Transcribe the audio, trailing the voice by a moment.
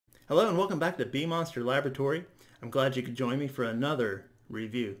Hello and welcome back to Bee Monster Laboratory. I'm glad you could join me for another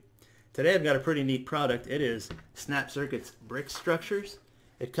review. Today I've got a pretty neat product. It is Snap Circuits Bric Structures.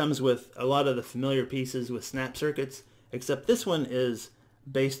 It comes with a lot of the familiar pieces with Snap Circuits, except this one is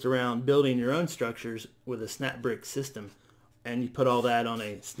based around building your own structures with a Snap Bric system. And you put all that on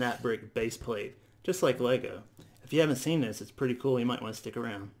a Snap Bric base plate, just like Lego. If you haven't seen this, it's pretty cool. You might want to stick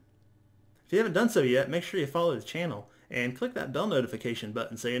around. If you haven't done so yet, make sure you follow the channel and click that bell notification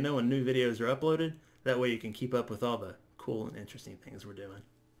button so you know when new videos are uploaded. That way you can keep up with all the cool and interesting things we're doing.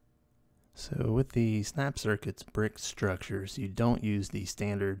 So with the Snap Circuits Bric Structures, you don't use the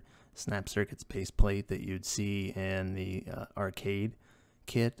standard Snap Circuits base plate that you'd see in the arcade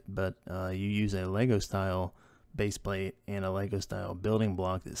kit, but you use a Lego style base plate and a Lego style building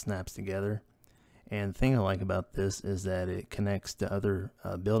block that snaps together. And the thing I like about this is that it connects to other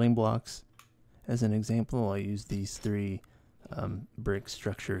building blocks. As an example, I use these three Bric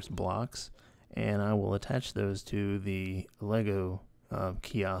Structures blocks, and I will attach those to the Lego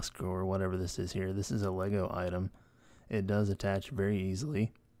kiosk or whatever this is here. This is a Lego item. It does attach very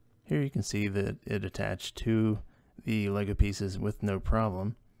easily. Here you can see that it attached to the Lego pieces with no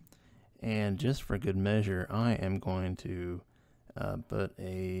problem. And just for good measure, I am going to put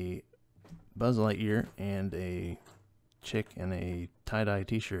a Buzz Lightyear and a chick in a tie-dye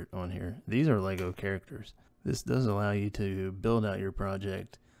t-shirt on here. These are Lego characters. This does allow you to build out your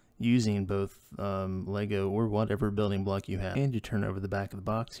project using both Lego or whatever building block you have. And you turn over the back of the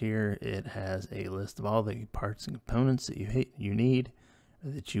box here. It has a list of all the parts and components that you need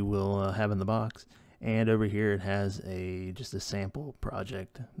that you will have in the box. And over here it has just a sample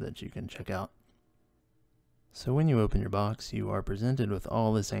project that you can check out. So when you open your box, you are presented with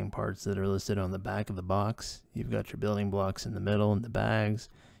all the same parts that are listed on the back of the box. You've got your building blocks in the middle and the bags.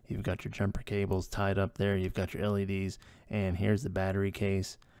 You've got your jumper cables tied up there. You've got your LEDs, and here's the battery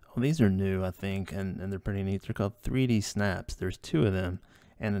case. Well, these are new, I think, and they're pretty neat. They're called 3D snaps. There's two of them,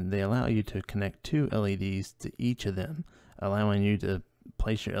 and they allow you to connect two LEDs to each of them, allowing you to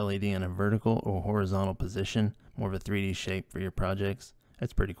place your LED in a vertical or horizontal position, more of a 3D shape for your projects.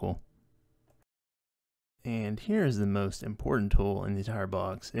 That's pretty cool. And here is the most important tool in the entire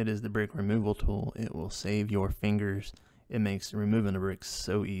box. It is the brick removal tool. It will save your fingers. It makes removing a brick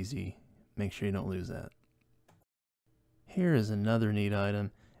so easy. Make sure you don't lose that. Here is another neat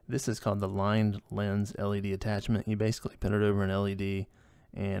item. This is called the lined lens LED attachment. You basically put it over an LED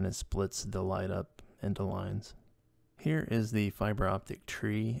and it splits the light up into lines. Here is the Fiber-Optic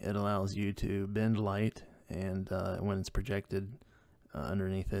Tree. It allows you to bend light and when it's projected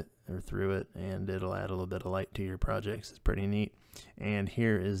underneath it or through it, and it'll add a little bit of light to your projects. It's pretty neat. And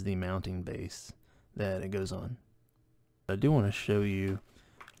here is the mounting base that it goes on. I do want to show you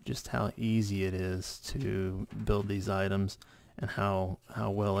just how easy it is to build these items and how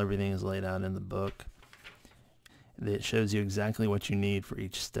well everything is laid out in the book. It shows you exactly what you need for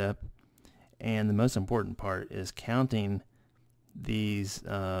each step. And the most important part is counting these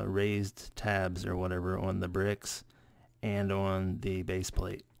raised tabs or whatever on the bricks and on the base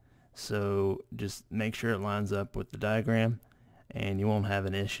plate. So just make sure it lines up with the diagram and you won't have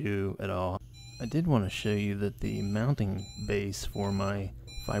an issue at all. I did want to show you that the mounting base for my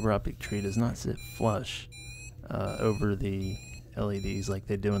fiber-optic tree does not sit flush over the LEDs like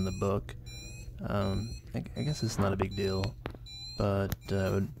they do in the book. I guess it's not a big deal, but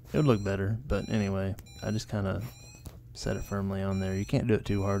it would look better. But anyway, I just kind of set it firmly on there. You can't do it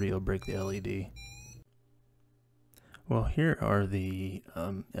too hard or you'll break the LED. Well, here are the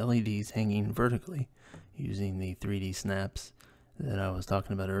LEDs hanging vertically using the 3D snaps that I was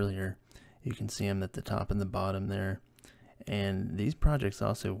talking about earlier. You can see them at the top and the bottom there. And these projects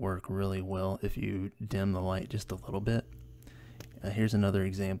also work really well if you dim the light just a little bit. Here's another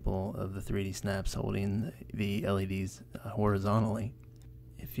example of the 3D snaps holding the LEDs horizontally.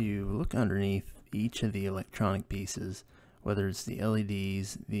 If you look underneath each of the electronic pieces, whether it's the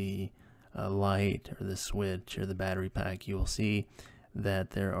LEDs, the light or the switch or the battery pack, you will see that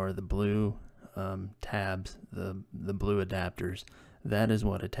there are the blue tabs, the blue adapters. That is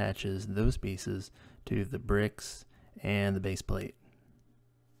what attaches those pieces to the bricks and the base plate.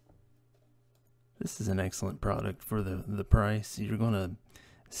 This is an excellent product for the price. You're going to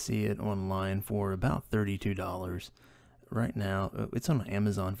see it online for about $32. Right now, it's on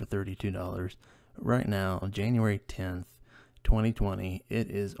Amazon for $32. Right now, on January 10th, 2020, it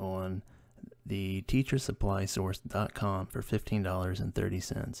is on the teachersupplysource.com for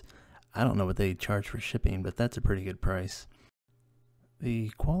 $15.30. I don't know what they charge for shipping, but that's a pretty good price. The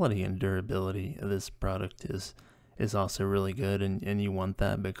quality and durability of this product is also really good, and you want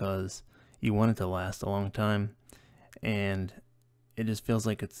that because you want it to last a long time. And it just feels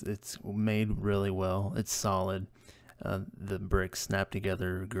like it's made really well. It's solid. The bricks snap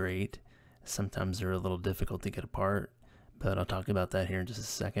together great. Sometimes they're a little difficult to get apart, but I'll talk about that here in just a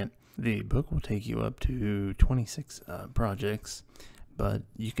second. The book will take you up to 26 projects, but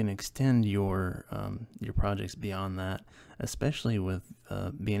you can extend your projects beyond that, especially with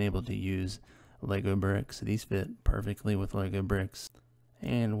being able to use Lego bricks. These fit perfectly with Lego bricks.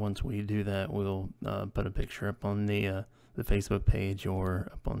 And once we do that, we'll put a picture up on the Facebook page or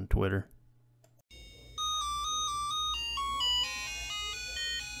up on Twitter.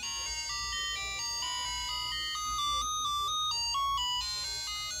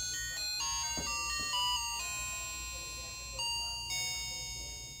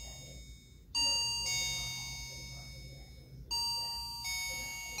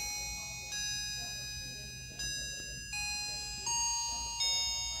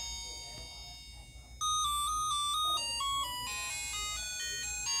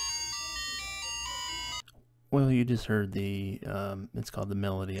 Well, you just heard it's called the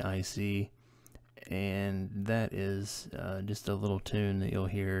Melody IC, and that is just a little tune that you'll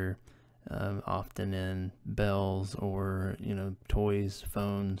hear often in bells or, toys,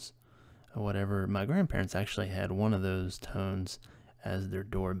 phones, or whatever. My grandparents actually had one of those tones as their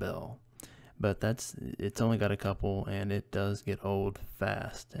doorbell, but it's only got a couple, and it does get old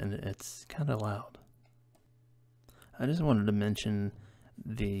fast, and it's kind of loud. I just wanted to mention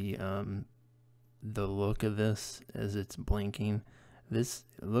the look of this as it's blinking. This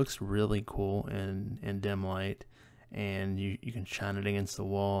looks really cool in dim light, and you can shine it against the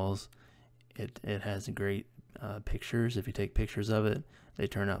walls. It has great pictures. If you take pictures of it, they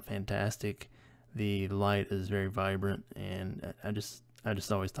turn out fantastic. The light is very vibrant, and I just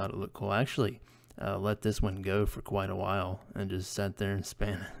always thought it looked cool. I actually let this one go for quite a while and just sat there and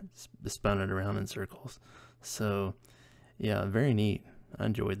spun it around in circles. So yeah, very neat. I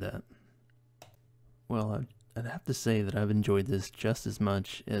enjoyed that. Well, I'd have to say that I've enjoyed this just as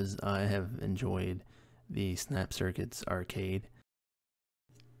much as I have enjoyed the Snap Circuits arcade.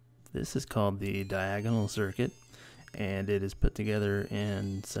 This is called the diagonal circuit, and it is put together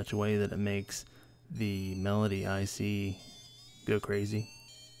in such a way that it makes the Melody IC go crazy,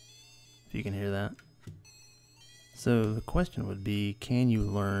 if you can hear that. So the question would be, can you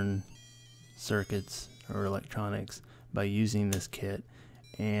learn circuits or electronics by using this kit?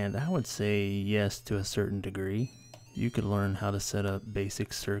 And I would say yes, to a certain degree. You could learn how to set up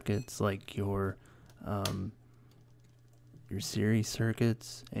basic circuits like your series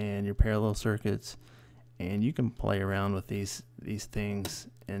circuits and your parallel circuits, and you can play around with these things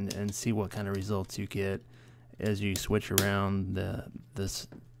and see what kind of results you get as you switch around the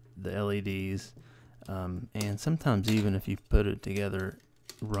LEDs. And sometimes even if you put it together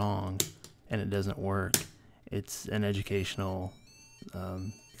wrong and it doesn't work, it's an educational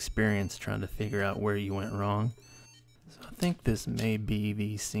experience trying to figure out where you went wrong. So I think this may be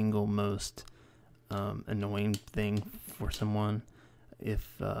the single most annoying thing for someone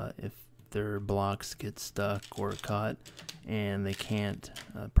if their blocks get stuck or caught and they can't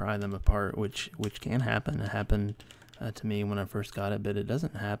pry them apart, which can happen. It happened to me when I first got it, but it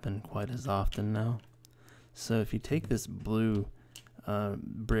doesn't happen quite as often now. So if you take this blue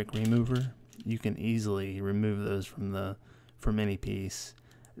brick remover, you can easily remove those from any piece.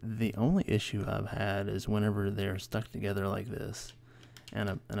 The only issue I've had is whenever they're stuck together like this, and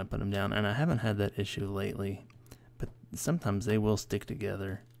I put them down, and I haven't had that issue lately, but sometimes they will stick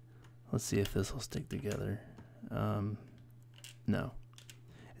together. Let's see if this will stick together. No.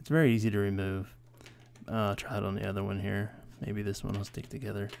 It's very easy to remove. I'll try it on the other one here. Maybe this one will stick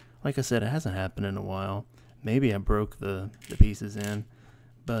together. Like I said, it hasn't happened in a while. Maybe I broke the pieces in,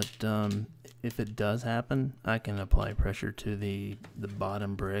 but if it does happen, I can apply pressure to the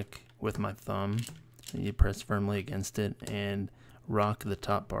bottom brick with my thumb. You press firmly against it and rock the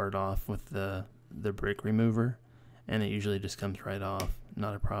top part off with the brick remover, and it usually just comes right off.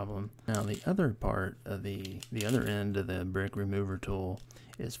 Not a problem. Now the other part of the other end of the brick remover tool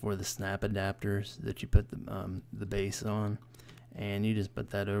is for the snap adapters that you put the base on, and you just put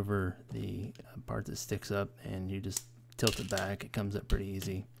that over the part that sticks up, and you just tilt it back. It comes up pretty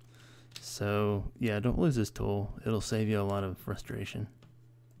easy. So yeah, don't lose this tool. It'll save you a lot of frustration.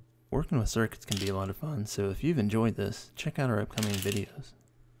 Working with circuits can be a lot of fun, so if you've enjoyed this, check out our upcoming videos.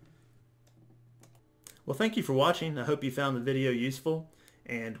 Well, thank you for watching. I hope you found the video useful,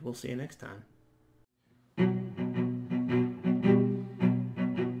 and we'll see you next time.